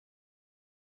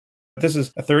This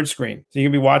is a third screen. So you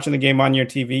can be watching the game on your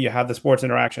TV. You have the Sports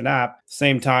Interaction app.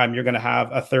 Same time, you're going to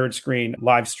have a third screen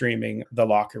live streaming the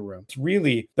locker room. It's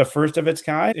really the first of its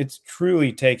kind. It's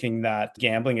truly taking that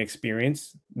gambling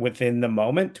experience within the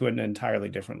moment to an entirely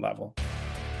different level.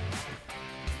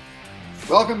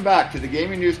 Welcome back to the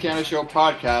Gaming News Canada Show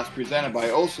podcast presented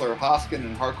by Osler, Hoskin,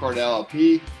 and Harcourt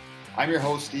LLP. I'm your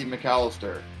host, Steve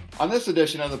McAllister. On this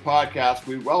edition of the podcast,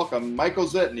 we welcome Michael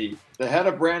Zitney, the head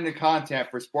of brand and content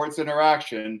for Sports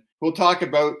Interaction, who will talk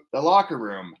about The Locker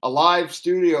Room, a live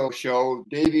studio show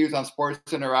debuts on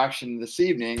Sports Interaction this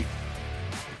evening.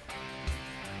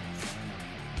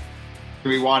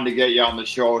 We wanted to get you on the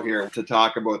show here to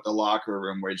talk about The Locker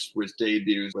Room, which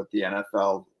debuts with the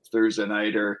NFL Thursday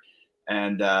nighter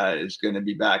and is going to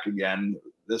be back again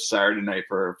this Saturday night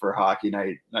for Hockey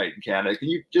Night in Canada. Can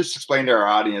you just explain to our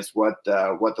audience what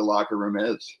The Locker Room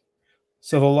is?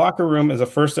 So The Locker Room is a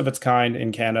first of its kind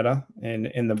in Canada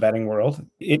in the betting world.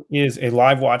 It is a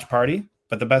live watch party,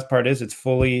 but the best part is it's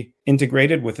fully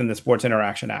integrated within the Sports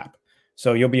Interaction app.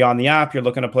 So you'll be on the app, you're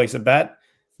looking to place a bet,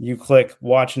 you click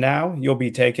watch now, you'll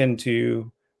be taken to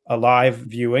a live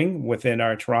viewing within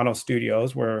our Toronto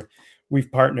studios where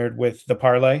we've partnered with The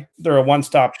Parlay. They're a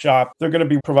one-stop shop. They're going to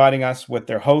be providing us with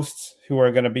their hosts who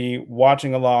are going to be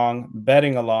watching along,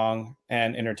 betting along,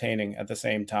 and entertaining at the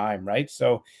same time, right?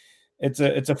 So it's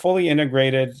a fully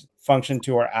integrated function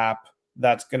to our app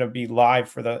that's going to be live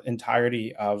for the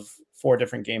entirety of 4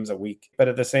 different games a week. But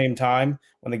at the same time,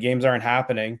 when the games aren't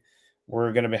happening,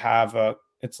 we're going to have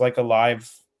it's like a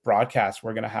live broadcast.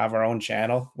 We're going to have our own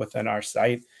channel within our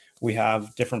site. We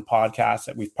have different podcasts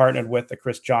that we've partnered with, the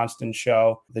Chris Johnston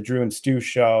Show, the Drew and Stu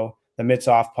Show, the Mitts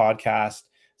Off podcast.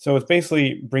 So it's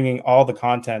basically bringing all the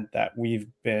content that we've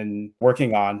been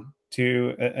working on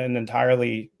to an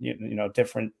entirely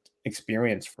different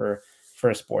experience for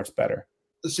a sports bettor.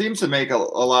 It seems to make a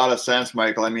lot of sense,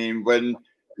 Michael. I mean, when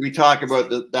we talk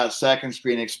about that second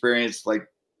screen experience, like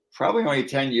probably only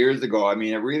 10 years ago, I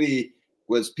mean, it really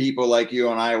was people like you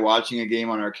and I watching a game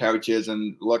on our couches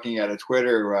and looking at a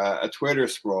Twitter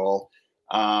scroll.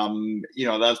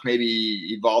 That's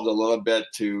maybe evolved a little bit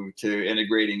to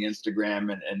integrating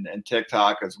Instagram and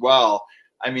TikTok as well.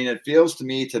 I mean, it feels to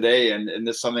me today, and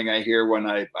this is something I hear when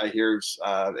I hear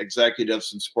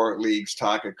executives in sport leagues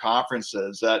talk at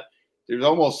conferences, that there's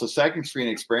almost a second screen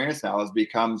experience now has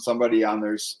become somebody on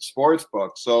their sports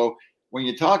book. So when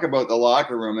you talk about The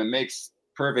Locker Room, it makes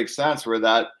perfect sense where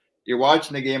that you're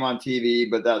watching the game on TV,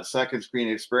 but that second screen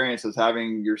experience is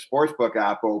having your sportsbook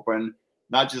app open,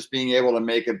 not just being able to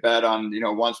make a bet on,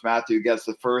 once Matthew gets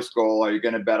the first goal, are you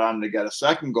going to bet on him to get a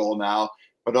second goal now,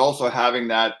 but also having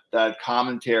that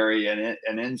commentary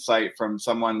and insight from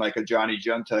someone like a Johnny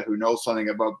Junta who knows something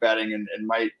about betting and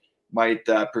might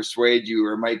persuade you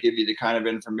or might give you the kind of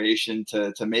information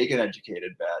to make an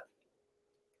educated bet.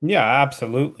 Yeah,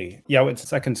 absolutely. Yeah, it's a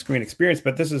second screen experience,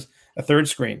 but this is a third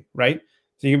screen, right?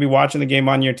 So you can be watching the game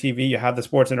on your TV. You have the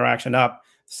Sports Interaction up.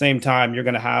 Same time, you're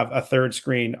going to have a third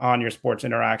screen on your Sports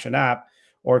Interaction app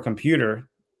or computer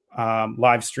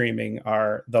live streaming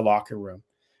the Locker Room,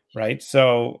 right?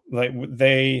 So like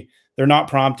they're not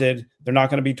prompted. They're not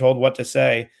going to be told what to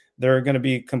say. They're going to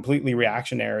be completely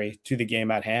reactionary to the game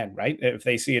at hand, right? If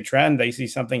they see a trend, they see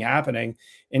something happening.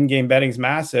 In-game betting's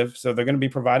massive, so they're going to be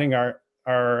providing our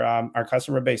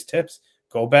customer base tips.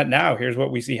 Go bet now. Here's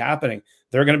what we see happening.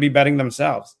 They're going to be betting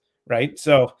themselves, right?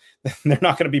 So they're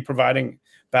not going to be providing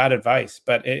bad advice.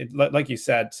 But like you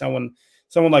said, someone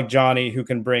like Johnny who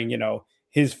can bring,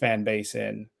 his fan base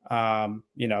in,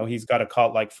 he's got a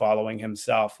cult-like following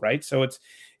himself, right? So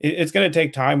it's going to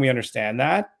take time. We understand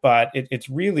that, but it's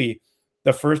really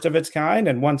the first of its kind.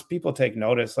 And once people take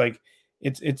notice, like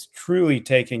it's truly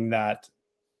taking that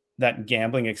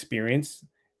gambling experience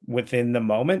within the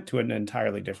moment to an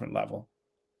entirely different level.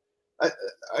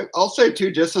 I'll say too,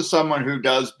 just as someone who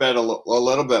does bet a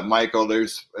little bit, Michael,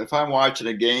 if I'm watching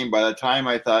a game, by the time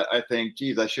I think,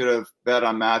 geez, I should have bet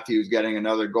on Matthews getting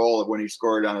another goal when he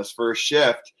scored on his first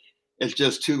shift. It's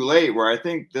just too late. Where I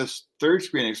think this third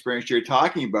screen experience you're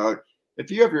talking about,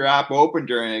 if you have your app open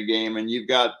during a game and you've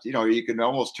got, you can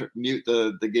almost mute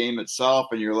the game itself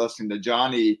and you're listening to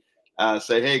Johnny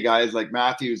say, hey guys, like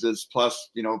Matthews is plus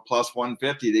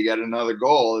 150 to get another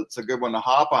goal. It's a good one to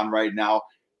hop on right now.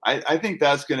 I think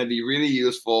that's going to be really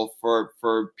useful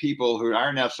for people who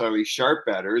aren't necessarily sharp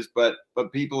bettors, but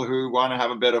people who want to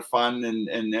have a bit of fun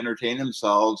and entertain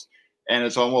themselves. And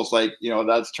it's almost like,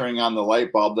 that's turning on the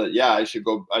light bulb that, yeah, I should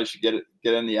get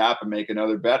in the app and make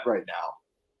another bet right now.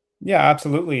 Yeah,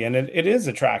 absolutely. And it is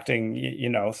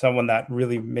attracting, someone that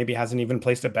really maybe hasn't even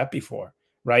placed a bet before,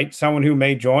 right? Someone who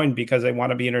may join because they want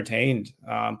to be entertained.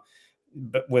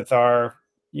 but with our,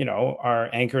 our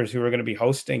anchors who are going to be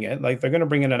hosting it, like they're going to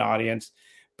bring in an audience,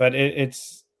 but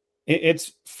it's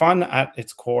fun at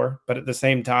its core. But at the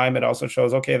same time, it also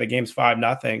shows, okay, the game's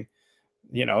 5-0.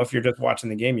 If you're just watching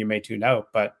the game, you may tune out,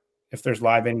 but if there's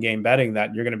live in-game betting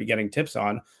that you're going to be getting tips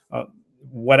on,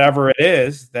 whatever it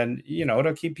is, then,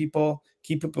 to keep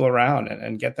people around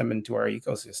and get them into our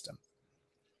ecosystem.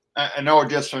 I know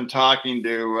just from talking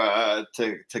to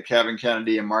Kevin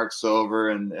Kennedy and Mark Silver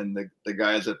and the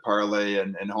guys at Parlay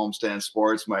and Homestand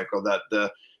Sports, Michael, that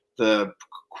the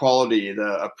quality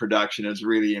of production is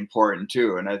really important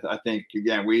too. And I think,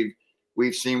 again,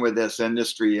 we've seen with this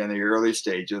industry in the early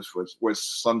stages was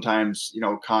sometimes,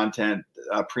 content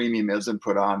premium isn't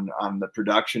put on the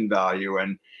production value.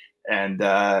 And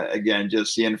again,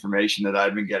 just the information that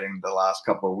I've been getting the last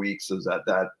couple of weeks is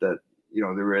that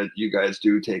you guys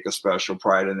do take a special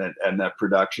pride in it, and that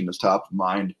production is top of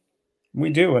mind. We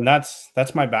do. And that's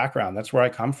my background. That's where I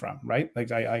come from, right?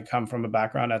 Like I come from a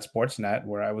background at Sportsnet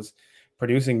where I was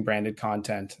producing branded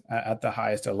content at the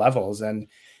highest of levels. And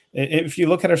if you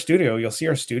look at our studio, you'll see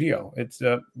our studio. It's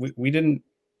we didn't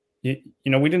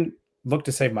look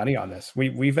to save money on this.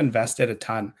 We've invested a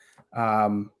ton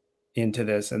into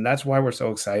this, and that's why we're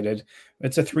so excited.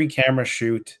 It's a 3-camera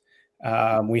shoot.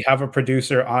 We have a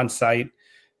producer on site,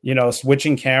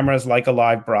 switching cameras like a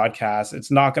live broadcast. It's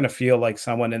not going to feel like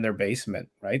someone in their basement,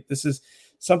 right? This is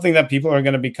something that people are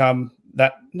going to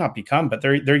but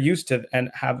they're used to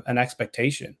and have an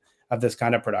expectation of this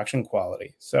kind of production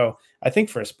quality. So I think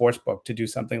for a sports book to do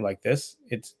something like this,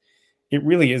 it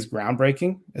really is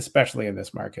groundbreaking, especially in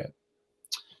this market.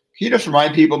 Can you just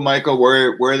remind people, Michael,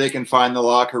 where they can find the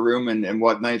Locker Room and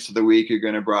what nights of the week you're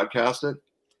going to broadcast it?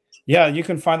 Yeah, you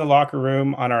can find the Locker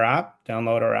Room on our app,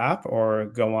 download our app, or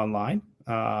go online,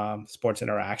 Sports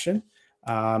Interaction.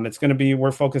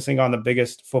 We're focusing on the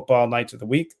biggest football nights of the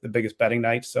week, the biggest betting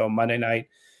nights. So Monday night,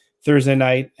 Thursday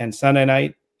night, and Sunday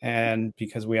night. And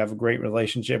because we have a great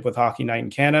relationship with Hockey Night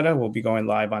in Canada, we'll be going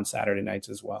live on Saturday nights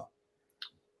as well.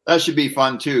 That should be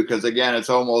fun too, because again, it's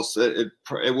almost it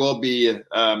will be.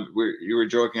 You were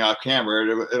joking off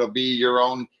camera. It'll be your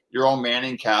own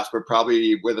Manning cast, but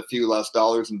probably with a few less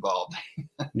dollars involved.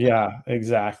 Yeah,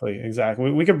 exactly.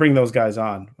 We could bring those guys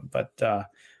on, but I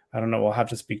don't know. We'll have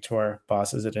to speak to our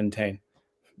bosses at Entain.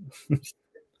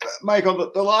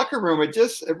 Michael, the Locker Room,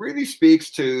 it really speaks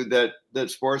to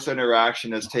that Sports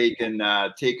Interaction has taken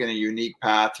a unique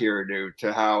path here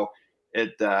to how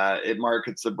it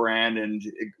markets the brand. And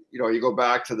you go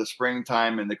back to the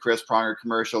springtime and the Chris Pronger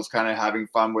commercials, kind of having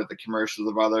fun with the commercials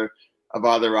of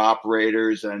other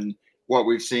operators, and what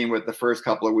we've seen with the first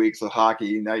couple of weeks of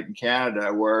Hockey Night in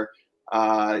Canada, where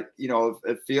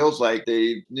it feels like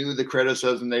they knew the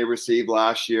criticism they received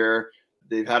last year.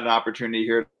 They've had an opportunity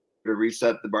here to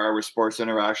reset the bar with Sports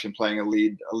Interaction playing a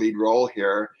lead role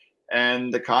here.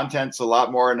 And the content's a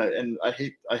lot more, and I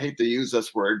hate to use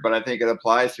this word, but I think it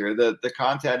applies here. The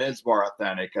content is more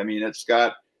authentic. I mean,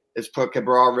 it's put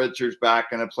Cabral Richards back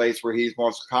in a place where he's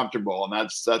most comfortable, and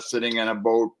that's sitting in a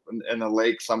boat in a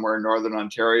lake somewhere in Northern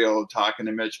Ontario, talking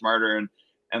to Mitch Marner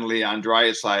and Leon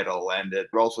Draisaitl. And it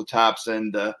also taps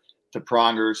into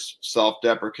Pronger's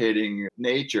self-deprecating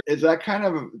nature. Is that kind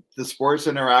of the Sports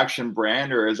Interaction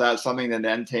brand, or is that something that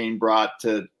Entain brought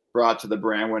to the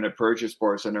brand when it purchased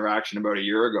Sports Interaction about a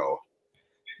year ago?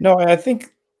 No, I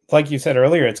think, like you said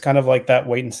earlier, it's kind of like that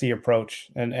wait and see approach.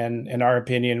 And in our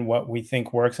opinion, what we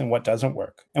think works and what doesn't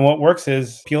work. And what works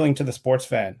is appealing to the sports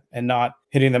fan and not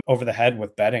hitting them over the head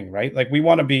with betting, right? Like, we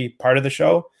want to be part of the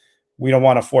show. We don't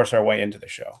want to force our way into the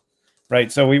show,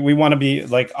 right? So we want to be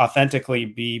authentically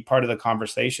be part of the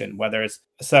conversation, whether it's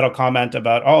a subtle comment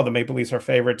about, oh, the Maple Leafs are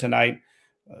favored tonight,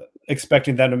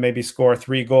 expecting them to maybe score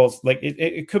 3 goals. Like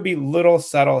it could be little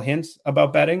subtle hints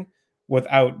about betting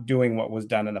without doing what was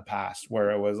done in the past,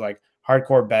 where it was like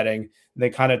hardcore betting. They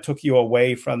kind of took you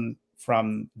away from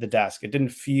the desk. It didn't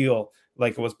feel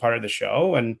like it was part of the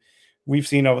show. And we've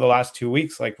seen over the last 2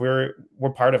 weeks, like we're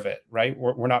part of it, right?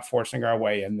 We're not forcing our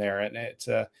way in there. And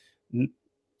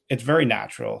it's very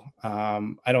natural.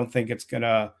 I don't think it's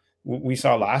we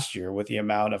saw last year with the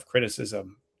amount of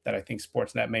criticism that I think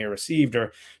Sportsnet may have received,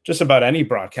 or just about any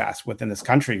broadcast within this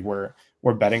country where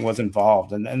betting was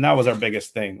involved. And that was our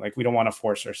biggest thing. Like, we don't want to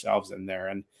force ourselves in there.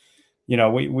 And,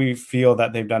 we feel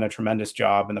that they've done a tremendous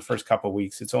job in the first couple of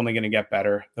weeks. It's only going to get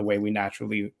better the way we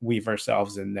naturally weave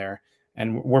ourselves in there.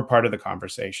 And we're part of the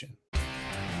conversation.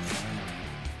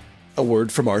 A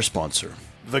word from our sponsor.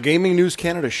 The Gaming News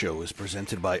Canada show is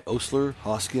presented by Osler,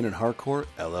 Hoskin & Harcourt,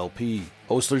 LLP.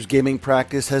 Osler's gaming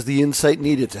practice has the insight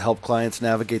needed to help clients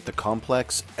navigate the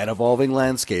complex and evolving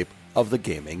landscape of the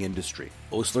gaming industry.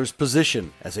 Osler's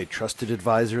position as a trusted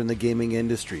advisor in the gaming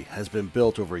industry has been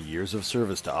built over years of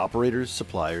service to operators,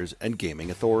 suppliers, and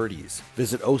gaming authorities.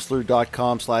 Visit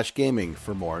osler.com/gaming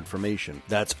for more information.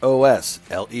 That's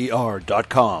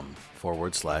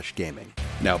osler.com/gaming.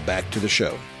 Now back to the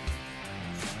show.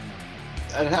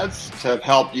 It has to have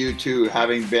helped you too,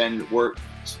 having been worked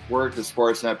at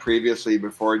Sportsnet previously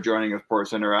before joining with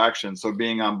Sports Interaction. So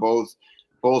being on both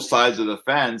sides of the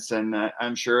fence, and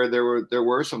I'm sure there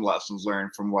were some lessons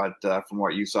learned from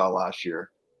what you saw last year.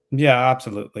 Yeah,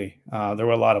 absolutely. There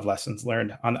were a lot of lessons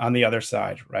learned on the other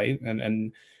side, right?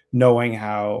 And knowing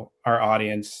how our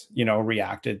audience,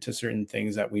 reacted to certain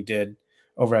things that we did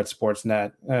over at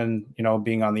Sportsnet, and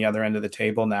being on the other end of the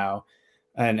table now,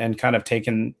 and kind of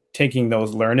taking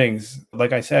those learnings.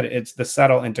 Like I said, it's the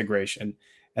subtle integration,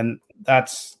 and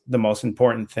that's the most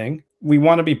important thing. We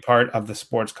want to be part of the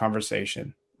sports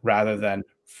conversation rather than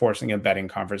forcing a betting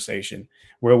conversation.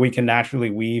 Where we can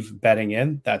naturally weave betting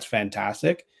in, that's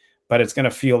fantastic, but it's going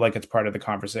to feel like it's part of the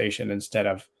conversation instead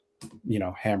of,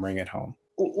 hammering it home.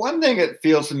 One thing it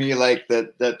feels to me like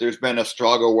that there's been a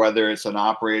struggle, whether it's an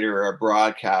operator or a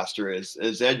broadcaster,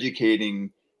 is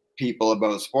educating people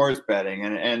about sports betting.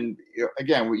 And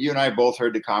again, you and I both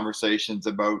heard the conversations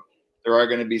about there are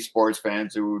going to be sports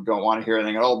fans who don't want to hear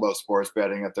anything at all about sports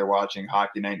betting if they're watching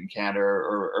Hockey Night in Canada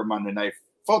or Monday Night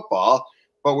Football.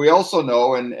 But we also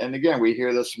know, and again, we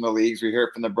hear this from the leagues, we hear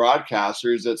it from the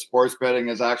broadcasters, that sports betting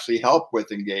has actually helped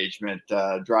with engagement,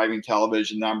 driving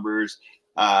television numbers,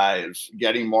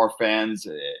 getting more fans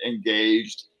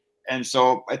engaged. And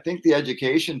so I think the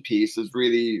education piece is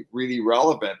really, really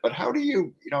relevant. But how do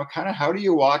you, how do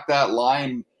you walk that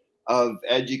line of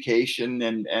education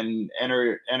and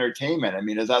entertainment? I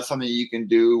mean, is that something you can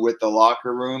do with the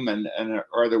locker room, and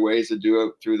are there ways to do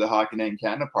it through the Hockey Night in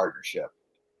Canada partnership?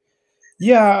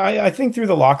 Yeah, I think through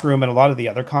the locker room and a lot of the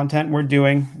other content we're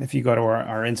doing, if you go to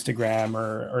our Instagram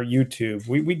or YouTube,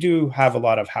 we do have a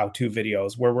lot of how-to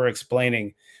videos where we're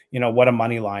explaining, what a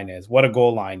money line is, what a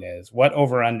goal line is, what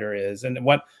over-under is, and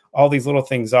what all these little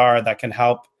things are that can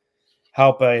help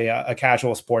a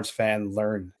casual sports fan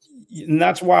learn. And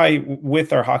that's why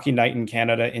with our Hockey Night in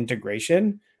Canada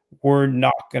integration, you're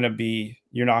not going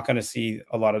to see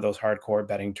a lot of those hardcore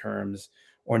betting terms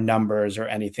or numbers or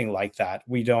anything like that.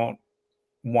 We don't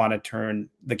want to turn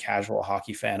the casual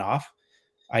hockey fan off.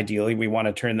 Ideally, we want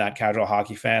to turn that casual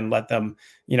hockey fan, let them,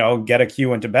 get a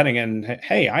cue into betting, and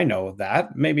hey, I know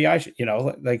that maybe I should,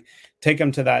 take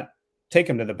them to the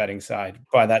betting side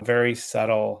by that very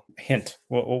subtle hint,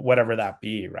 whatever that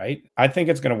be, right? I think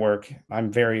it's going to work.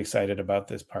 I'm very excited about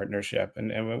this partnership,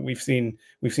 and we've seen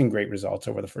great results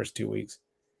over the first 2 weeks.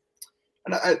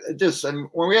 And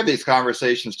when we have these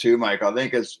conversations too, Mike, I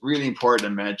think it's really important to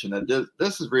mention that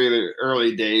this is really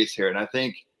early days here. And I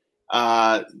think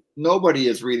nobody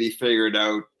has really figured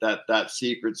out that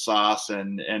secret sauce.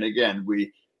 And again,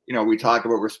 we talk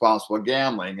about responsible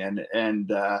gambling and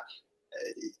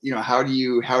how do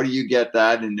you get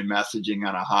that into messaging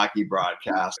on a hockey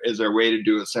broadcast? Is there a way to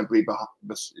do it simply,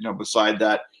 beside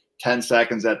that 10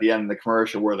 seconds at the end of the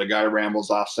commercial where the guy rambles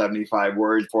off 75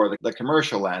 words for the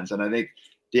commercial ends? And I think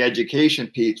the education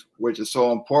piece, which is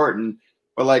so important,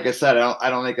 but like I said,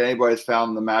 I don't think anybody's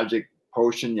found the magic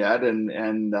potion yet.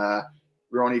 And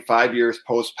we're only 5 years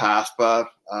post PASPA.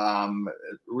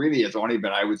 Really has only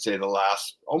been, I would say, the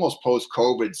last almost post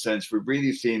COVID since we've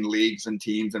really seen leagues and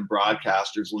teams and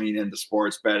broadcasters lean into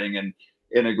sports betting and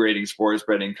integrating sports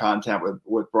betting content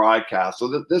with broadcast.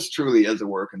 So this truly is a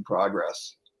work in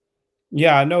progress.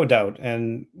 Yeah, no doubt.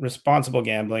 And responsible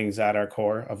gambling is at our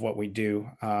core of what we do.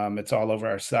 It's all over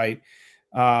our site.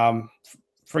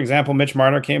 For example, Mitch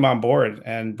Marner came on board,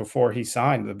 and before he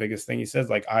signed, the biggest thing he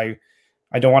says, I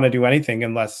don't want to do anything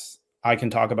unless I can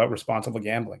talk about responsible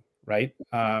gambling, right?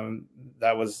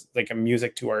 That was like a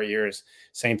music to our ears.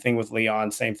 Same thing with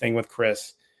Leon, same thing with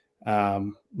Chris,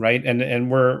 right?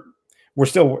 And we're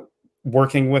still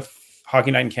working with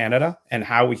Hockey Night in Canada and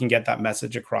how we can get that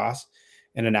message across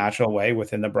in a natural way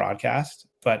within the broadcast.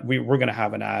 But we're going to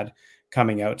have an ad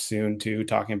coming out soon too,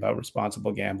 talking about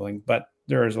responsible gambling. But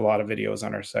there's a lot of videos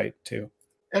on our site too.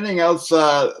 Anything else,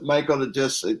 Michael, that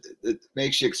just it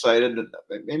makes you excited?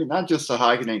 Maybe not just the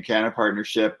Hockey Night in Canada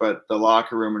partnership, but the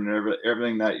locker room and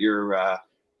everything that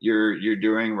you're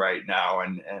doing right now.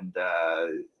 And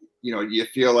you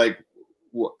feel like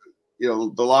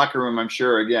the locker room, I'm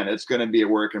sure, again, it's going to be a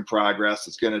work in progress.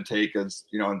 It's going to take us,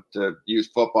 to use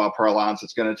football parlance,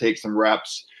 it's going to take some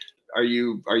reps. Are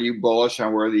you bullish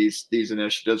on where these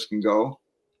initiatives can go?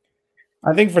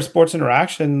 I think for Sports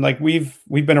Interaction,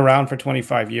 we've been around for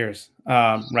 25 years,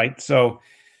 right? So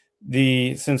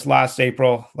since last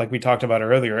April, like we talked about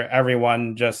earlier,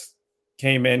 everyone just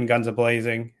came in guns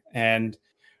a-blazing, and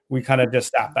we kind of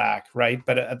just sat back, right?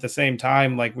 But at the same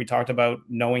time, like we talked about,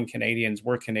 knowing Canadians,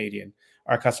 we're Canadian.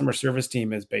 Our customer service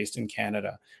team is based in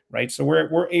Canada, right? So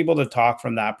we're able to talk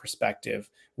from that perspective.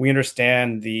 We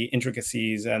understand the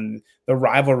intricacies and the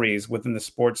rivalries within the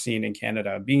sports scene in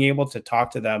Canada, being able to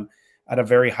talk to them at a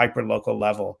very hyper-local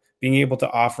level, being able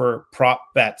to offer prop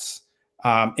bets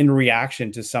in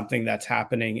reaction to something that's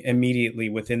happening immediately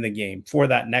within the game for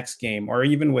that next game, or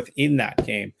even within that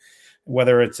game,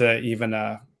 whether it's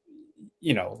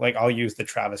like I'll use the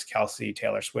Travis Kelce,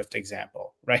 Taylor Swift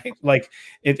example, right? Like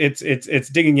it's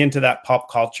digging into that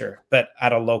pop culture, but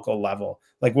at a local level.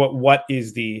 Like what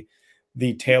is the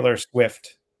Taylor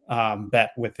Swift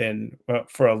bet within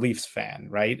for a Leafs fan,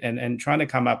 right? And trying to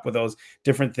come up with those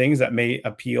different things that may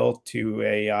appeal to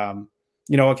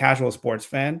a casual sports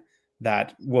fan,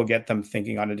 that will get them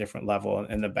thinking on a different level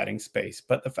in the betting space.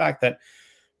 But the fact that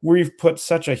we've put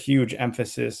such a huge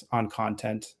emphasis on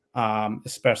content,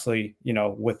 especially,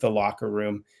 with the locker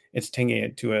room, it's taking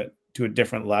it to a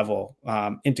different level,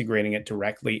 integrating it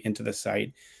directly into the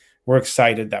site. We're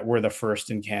excited that we're the first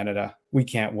in Canada. We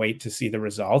can't wait to see the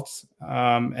results.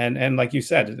 And like you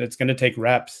said, it's going to take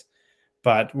reps,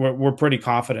 but we're pretty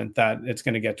confident that it's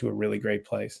going to get to a really great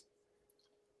place.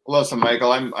 Listen,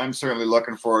 Michael, I'm certainly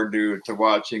looking forward to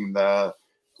watching the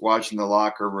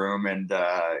locker room, and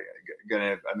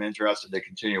I'm interested to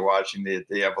continue watching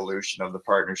the evolution of the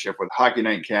partnership with Hockey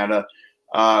Night in Canada.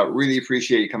 Really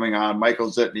appreciate you coming on. Michael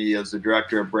Zitney is the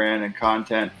Director of Brand and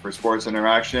Content for Sports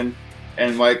Interaction.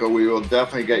 And Michael, we will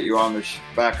definitely get you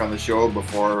back on the show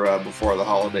before the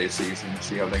holiday season to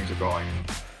see how things are going.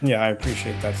 Yeah, I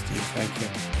appreciate that, Steve. Thank you.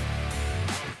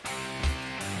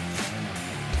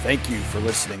 Thank you for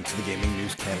listening to the Gaming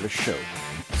News Canada show.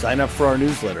 Sign up for our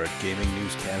newsletter at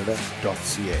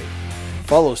gamingnewscanada.ca.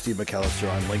 Follow Steve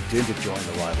McAllister on LinkedIn to join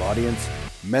the live audience.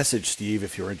 Message Steve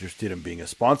if you're interested in being a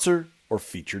sponsor or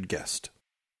featured guest.